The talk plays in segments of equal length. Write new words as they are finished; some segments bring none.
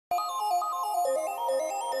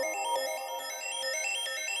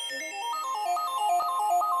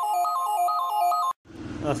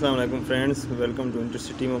अस्सलाम वालेकुम friends, welcome to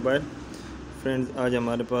intercity mobile. Friends, आज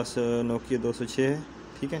हमारे पास नोकिया 206 है,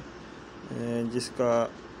 ठीक है, जिसका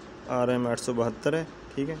RM 872 है,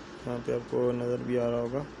 ठीक है। यहाँ पे आपको नज़र भी आ रहा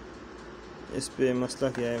होगा। इस पे मसला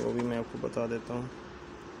क्या है वो भी मैं आपको बता देता हूँ।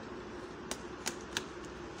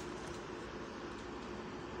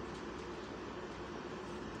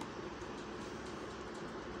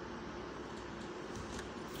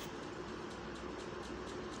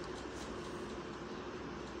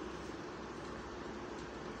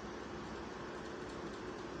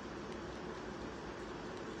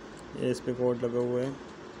 ये इस पे कोड लगा हुआ है,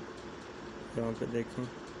 यहाँ पे देखें।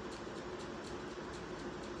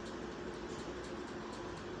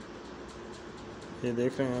 ये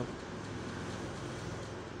देख रहे हैं आप।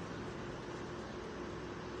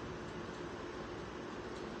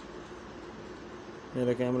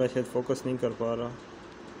 मेरा कैमरा शायद फोकस नहीं कर पा रहा,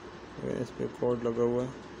 इस पे कोड लगा हुआ है,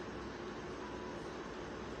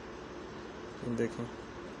 देखें,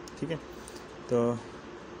 ठीक है। तो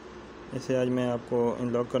इसे आज मैं आपको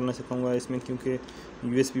अनलॉक करना सिखाऊंगा इसमें, क्योंकि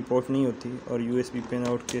USB पोर्ट नहीं होती और USB पिन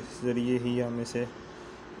आउट के ज़रिए ही हम इसे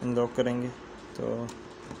अनलॉक करेंगे। तो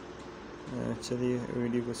चलिए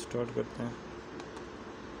वीडियो को स्टार्ट करते हैं।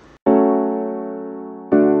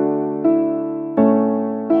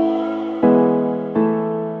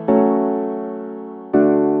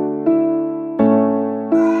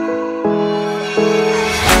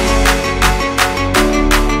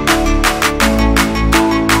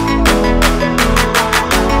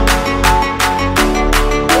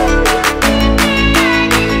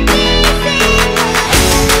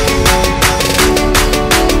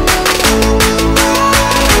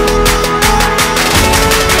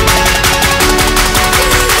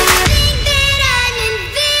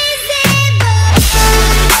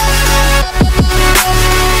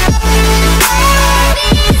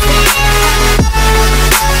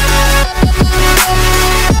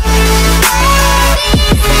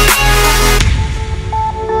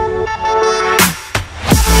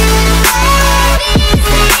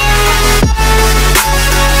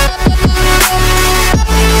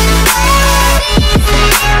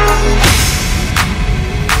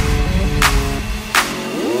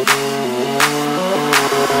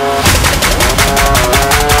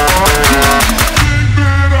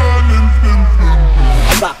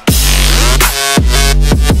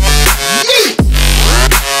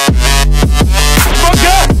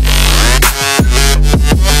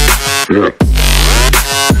 Yeah.